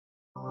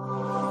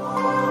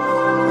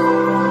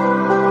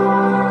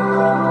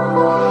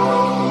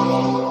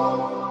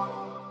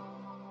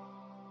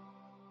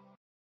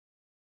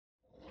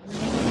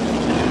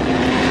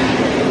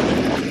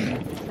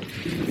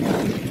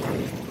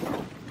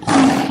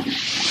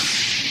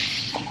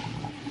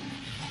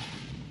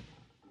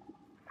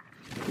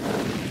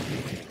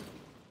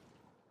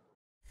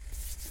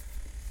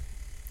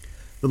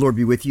The Lord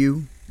be with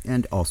you,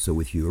 and also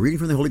with you. A reading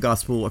from the Holy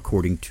Gospel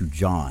according to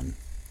John.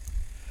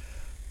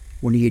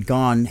 When he had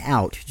gone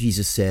out,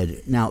 Jesus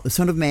said, "Now the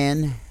Son of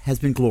Man has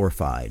been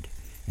glorified,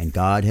 and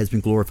God has been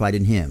glorified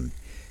in him.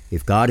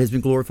 If God has been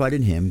glorified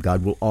in him,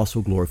 God will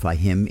also glorify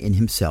him in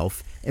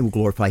himself, and will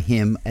glorify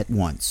him at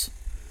once.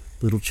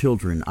 Little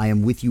children, I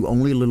am with you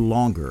only a little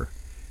longer.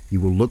 You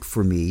will look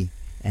for me,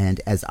 and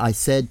as I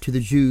said to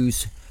the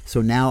Jews,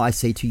 so now I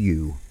say to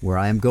you, where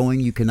I am going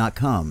you cannot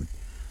come.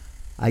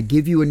 I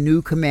give you a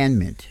new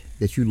commandment,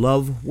 that you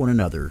love one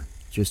another.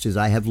 Just as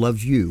I have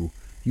loved you,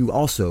 you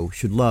also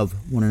should love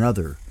one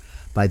another.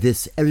 By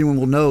this everyone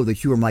will know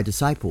that you are my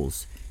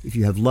disciples, if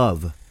you have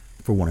love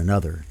for one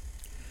another."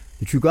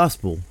 The true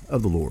gospel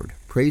of the Lord.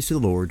 Praise to the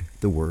Lord,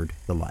 the Word,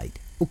 the light.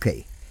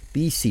 Okay,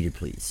 be seated,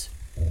 please.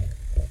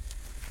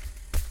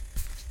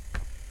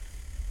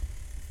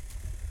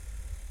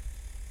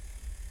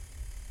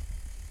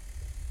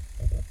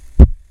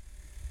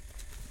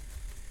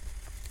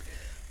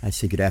 I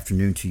say good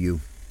afternoon to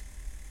you.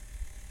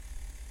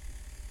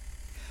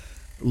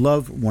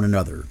 Love one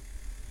another.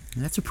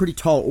 That's a pretty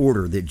tall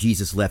order that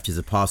Jesus left his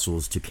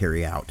apostles to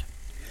carry out.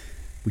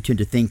 We tend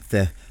to think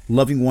that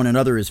loving one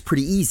another is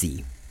pretty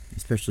easy,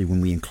 especially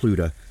when we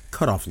include a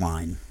cutoff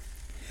line.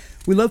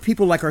 We love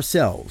people like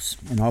ourselves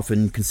and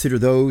often consider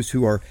those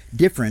who are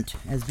different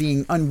as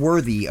being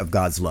unworthy of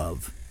God's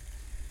love.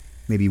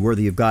 Maybe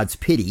worthy of God's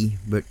pity,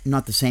 but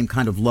not the same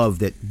kind of love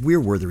that we're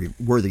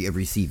worthy of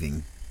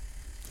receiving.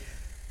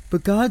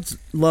 But God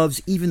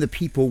loves even the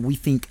people we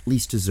think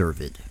least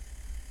deserve it.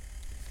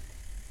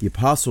 The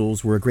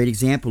apostles were a great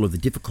example of the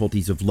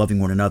difficulties of loving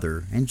one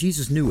another, and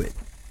Jesus knew it.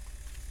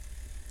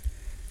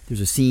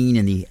 There's a scene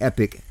in the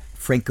epic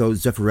Franco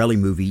Zeffirelli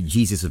movie,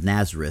 Jesus of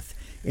Nazareth,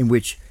 in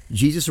which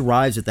Jesus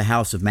arrives at the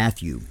house of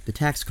Matthew, the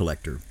tax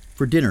collector,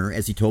 for dinner,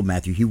 as he told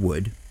Matthew he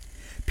would.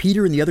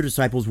 Peter and the other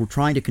disciples were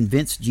trying to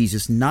convince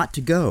Jesus not to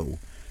go,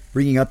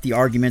 bringing up the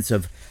arguments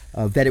of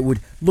that it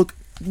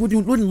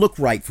wouldn't look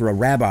right for a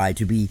rabbi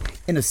to be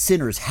in a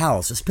sinner's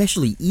house,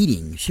 especially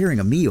sharing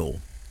a meal.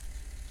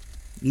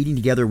 Eating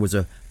together was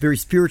a very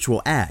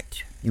spiritual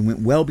act and went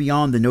well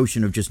beyond the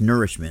notion of just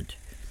nourishment.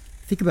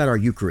 Think about our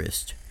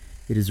Eucharist.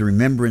 It is a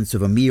remembrance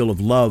of a meal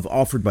of love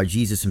offered by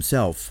Jesus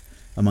himself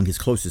among his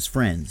closest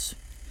friends.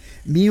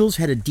 Meals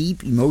had a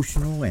deep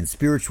emotional and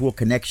spiritual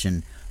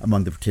connection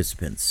among the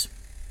participants.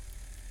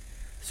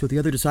 So the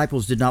other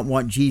disciples did not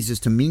want Jesus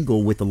to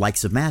mingle with the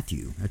likes of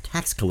Matthew, a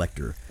tax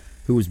collector,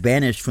 who was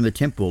banished from the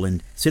temple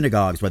and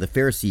synagogues by the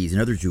Pharisees and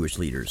other Jewish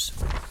leaders.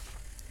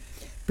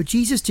 But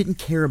Jesus didn't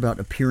care about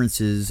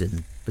appearances,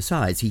 and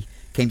besides, he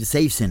came to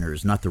save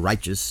sinners, not the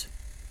righteous.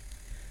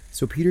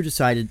 So Peter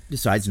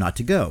decides not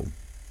to go.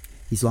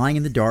 He's lying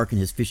in the dark in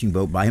his fishing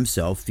boat by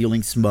himself,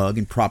 feeling smug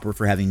and proper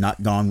for having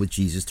not gone with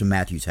Jesus to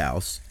Matthew's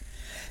house.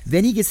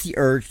 Then he gets the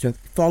urge to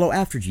follow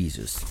after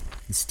Jesus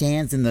and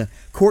stands in the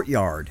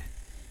courtyard.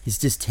 His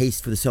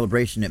distaste for the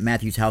celebration at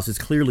Matthew's house is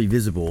clearly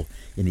visible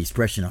in the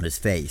expression on his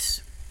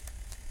face.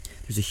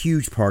 There's a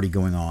huge party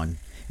going on,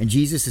 and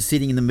Jesus is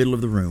sitting in the middle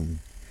of the room.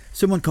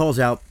 Someone calls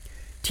out,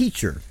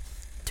 "Teacher,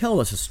 tell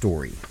us a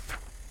story."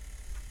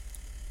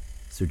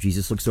 So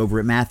Jesus looks over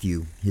at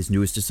Matthew, his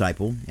newest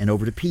disciple, and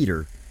over to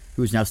Peter,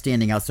 who is now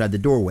standing outside the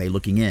doorway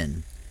looking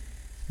in.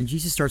 And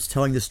Jesus starts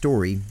telling the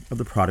story of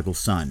the prodigal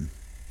son.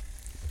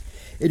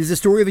 It is a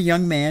story of a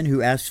young man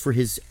who asks for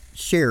his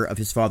share of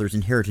his father's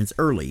inheritance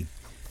early,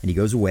 and he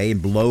goes away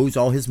and blows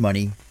all his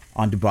money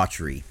on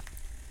debauchery.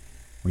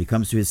 When he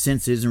comes to his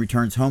senses and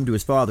returns home to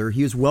his father,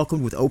 he is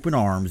welcomed with open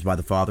arms by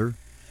the father,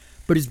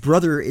 but his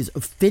brother is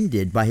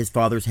offended by his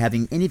father's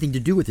having anything to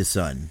do with his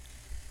son,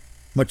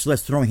 much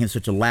less throwing him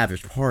such a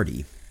lavish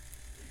party.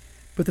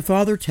 But the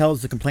father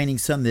tells the complaining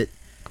son that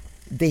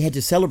they had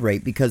to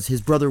celebrate because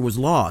his brother was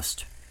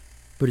lost,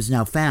 but is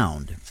now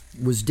found,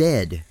 was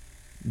dead,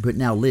 but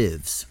now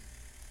lives.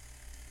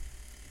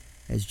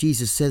 As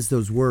Jesus says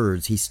those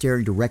words, he's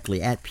staring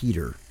directly at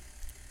Peter.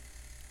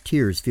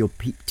 Tears fill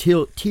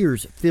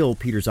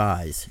Peter's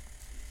eyes,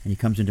 and he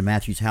comes into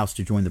Matthew's house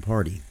to join the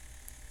party.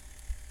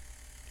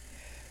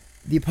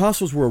 The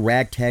apostles were a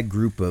ragtag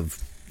group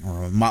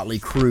or a motley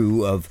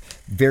crew of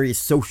various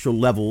social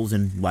levels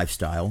and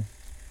lifestyle.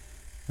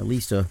 At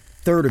least a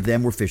third of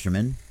them were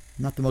fishermen,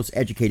 not the most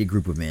educated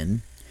group of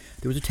men.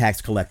 There was a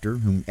tax collector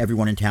whom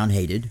everyone in town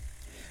hated.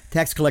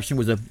 Tax collection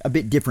was a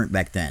bit different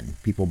back then.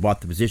 People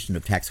bought the position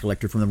of tax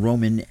collector from the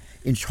Roman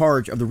in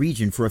charge of the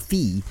region for a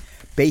fee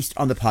based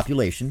on the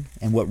population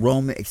and what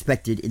Rome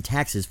expected in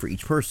taxes for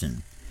each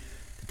person.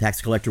 The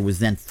tax collector was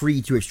then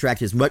free to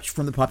extract as much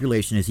from the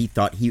population as he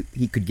thought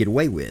he could get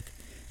away with,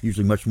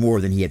 usually much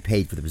more than he had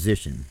paid for the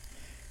position.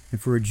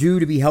 And for a Jew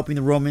to be helping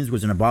the Romans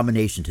was an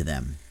abomination to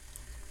them.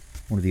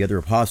 One of the other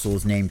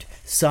apostles, named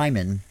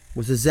Simon,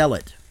 was a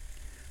zealot,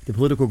 the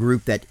political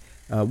group that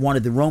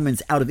wanted the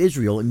Romans out of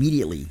Israel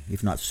immediately,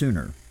 if not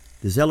sooner.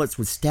 The zealots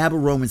would stab a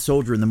Roman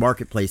soldier in the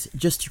marketplace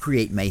just to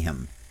create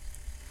mayhem.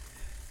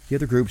 The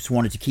other groups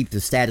wanted to keep the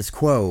status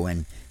quo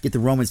and get the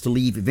Romans to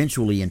leave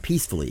eventually and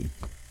peacefully.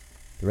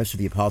 The rest of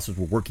the apostles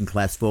were working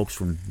class folks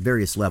from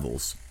various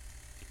levels.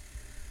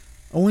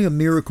 Only a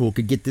miracle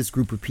could get this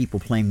group of people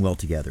playing well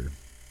together.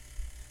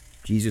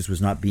 Jesus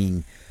was not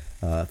being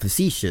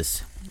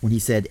facetious when he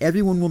said,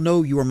 "Everyone will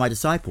know you are my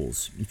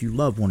disciples if you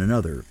love one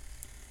another."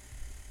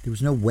 There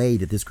was no way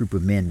that this group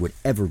of men would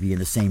ever be in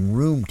the same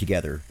room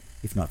together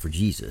if not for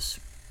Jesus.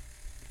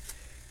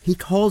 He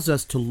calls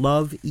us to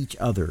love each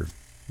other,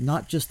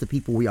 not just the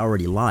people we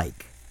already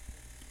like.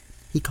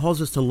 He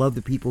calls us to love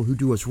the people who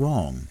do us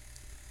wrong.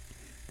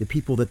 The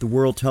people that the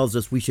world tells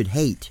us we should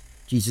hate,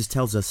 Jesus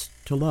tells us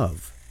to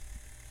love.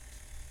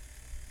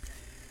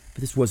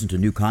 But this wasn't a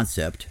new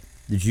concept.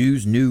 The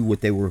Jews knew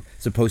what they were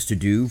supposed to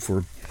do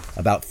for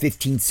about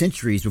 15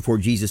 centuries before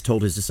Jesus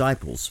told his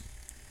disciples.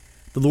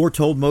 The Lord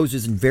told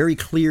Moses in very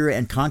clear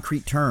and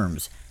concrete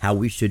terms how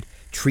we should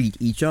treat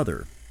each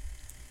other.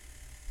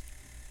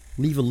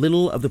 Leave a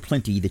little of the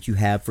plenty that you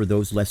have for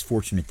those less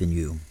fortunate than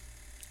you.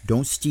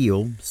 Don't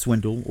steal,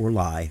 swindle, or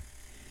lie.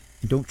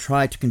 And don't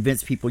try to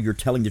convince people you're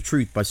telling the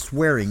truth by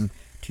swearing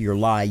to your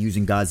lie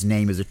using God's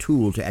name as a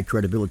tool to add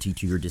credibility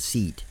to your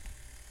deceit.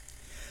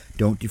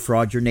 Don't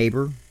defraud your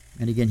neighbor.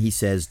 And again, he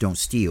says, don't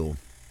steal.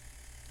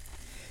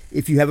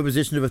 If you have a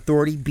position of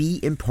authority, be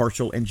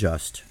impartial and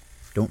just.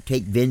 Don't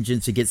take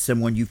vengeance against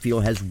someone you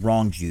feel has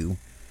wronged you.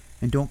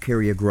 And don't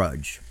carry a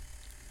grudge.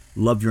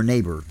 Love your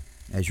neighbor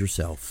as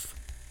yourself.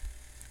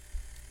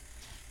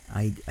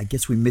 I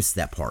guess we missed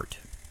that part.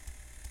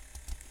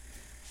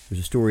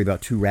 There's a story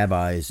about two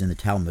rabbis in the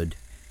Talmud,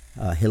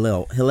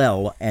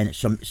 Hillel and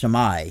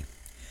Shammai.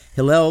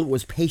 Hillel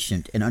was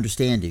patient and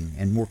understanding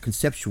and more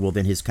conceptual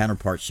than his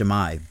counterpart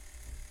Shammai,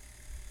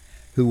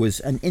 who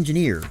was an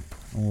engineer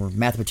or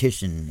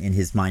mathematician in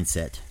his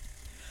mindset.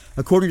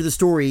 According to the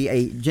story,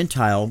 a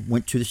Gentile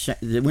went to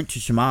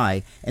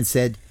Shammai and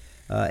said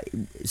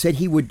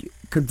he would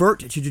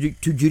convert to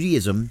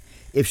Judaism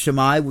if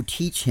Shammai would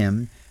teach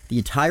him the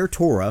entire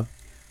Torah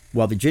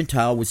while the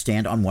Gentile would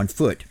stand on one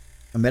foot,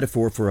 a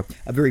metaphor for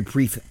a very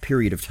brief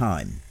period of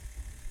time.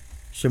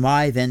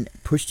 Shammai then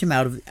pushed him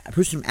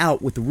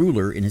out with the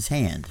ruler in his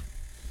hand.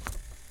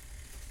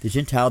 The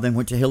Gentile then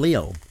went to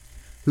Hillel,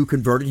 who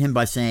converted him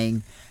by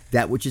saying,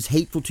 "That which is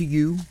hateful to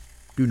you,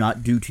 do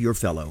not do to your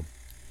fellow."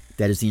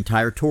 That is the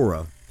entire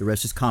Torah. The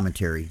rest is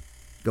commentary.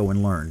 Go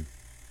and learn.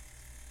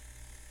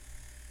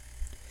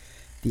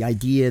 The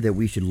idea that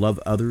we should love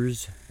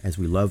others as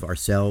we love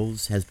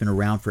ourselves has been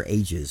around for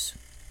ages.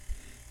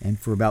 And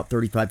for about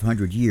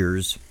 3,500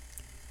 years,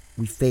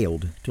 we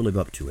failed to live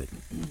up to it.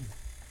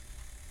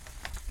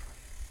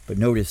 But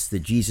notice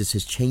that Jesus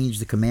has changed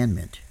the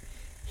commandment.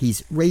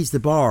 He's raised the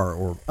bar,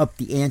 or upped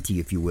the ante,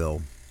 if you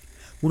will.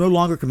 We're no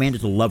longer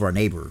commanded to love our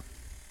neighbor.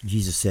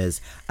 Jesus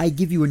says, "I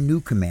give you a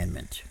new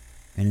commandment."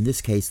 And in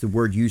this case, the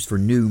word used for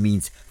new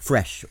means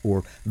fresh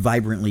or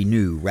vibrantly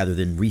new rather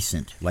than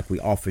recent, like we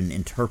often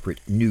interpret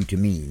new to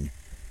mean.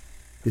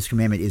 This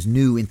commandment is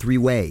new in three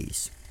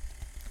ways.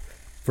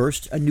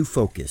 First, a new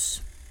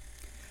focus.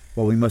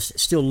 While we must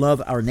still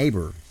love our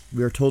neighbor,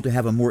 we are told to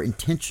have a more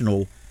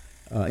intentional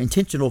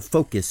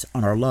focus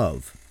on our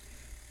love,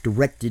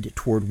 directed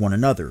toward one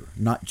another,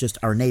 not just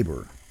our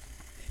neighbor.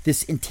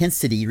 This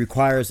intensity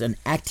requires an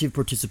active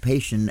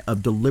participation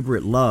of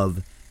deliberate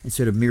love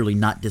instead of merely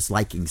not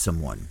disliking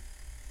someone.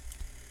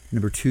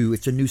 Number two,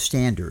 it's a new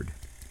standard.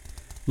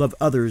 Love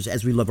others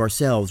as we love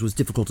ourselves was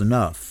difficult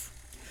enough.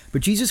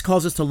 But Jesus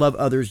calls us to love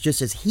others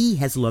just as he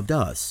has loved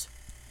us.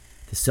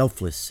 The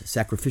selfless,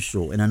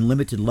 sacrificial, and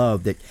unlimited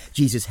love that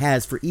Jesus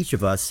has for each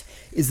of us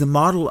is the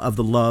model of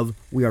the love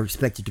we are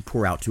expected to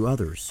pour out to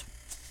others.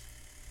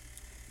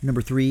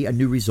 Number three, a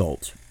new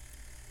result.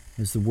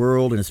 As the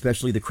world, and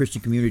especially the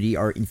Christian community,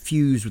 are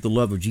infused with the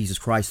love of Jesus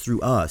Christ through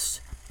us,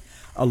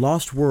 a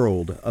lost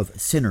world of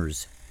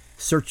sinners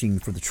searching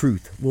for the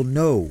truth will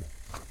know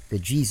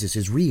that Jesus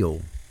is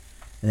real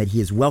and that he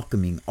is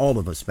welcoming all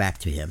of us back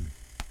to him.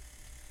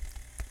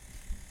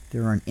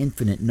 There are an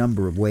infinite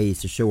number of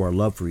ways to show our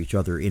love for each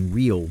other in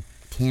real,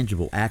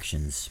 tangible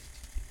actions.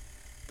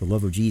 The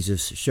love of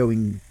Jesus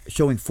showing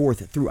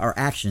forth through our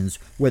actions,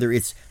 whether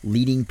it's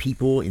leading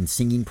people in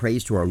singing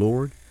praise to our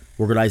Lord,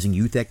 organizing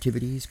youth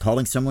activities,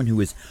 calling someone who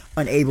is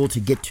unable to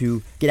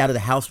get out of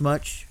the house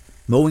much,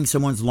 mowing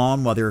someone's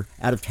lawn while they're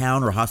out of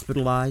town or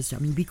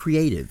hospitalized. Be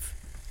creative.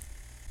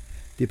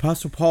 The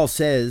Apostle Paul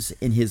says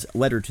in his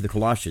letter to the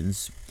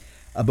Colossians,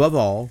 "Above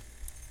all,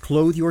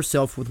 clothe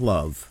yourself with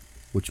love,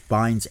 which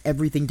binds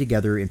everything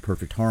together in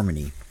perfect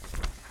harmony.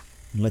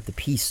 And let the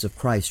peace of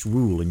Christ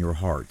rule in your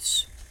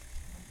hearts."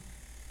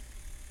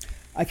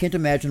 I can't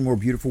imagine a more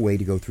beautiful way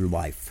to go through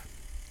life.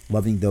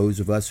 Loving those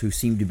of us who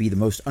seem to be the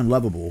most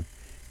unlovable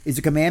is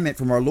a commandment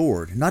from our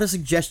Lord, not a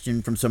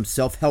suggestion from some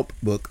self-help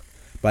book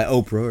by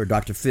Oprah or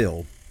Dr.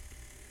 Phil.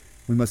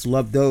 We must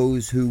love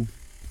those who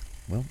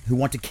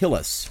want to kill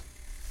us,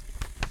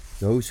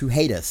 those who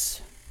hate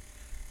us,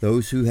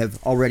 those who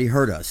have already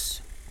hurt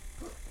us.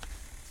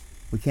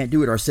 We can't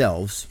do it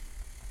ourselves.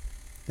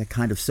 That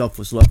kind of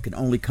selfless love can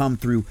only come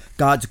through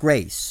God's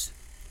grace.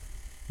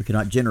 We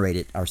cannot generate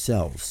it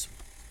ourselves.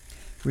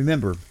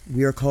 Remember,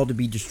 we are called to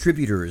be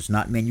distributors,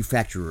 not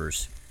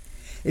manufacturers.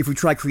 If we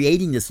try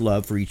creating this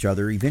love for each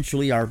other,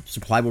 eventually our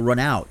supply will run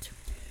out.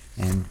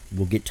 and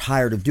we'll get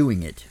tired of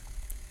doing it.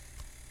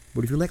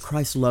 But if you let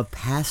Christ's love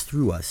pass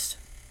through us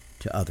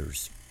to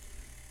others,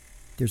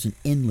 there's an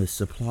endless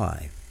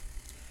supply.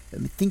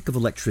 Think of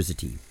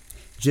electricity.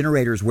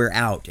 Generators wear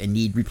out and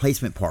need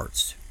replacement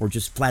parts, or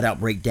just flat out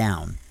break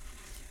down.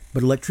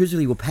 But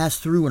electricity will pass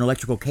through an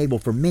electrical cable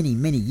for many,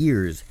 many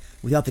years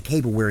without the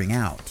cable wearing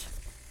out.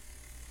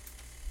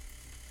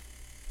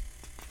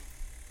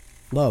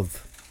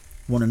 Love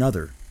one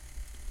another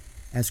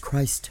as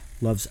Christ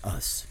loves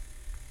us.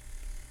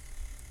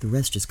 The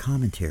rest is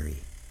commentary.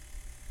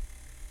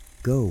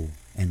 Go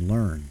and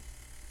learn.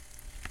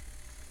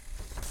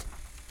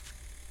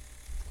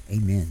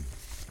 Amen.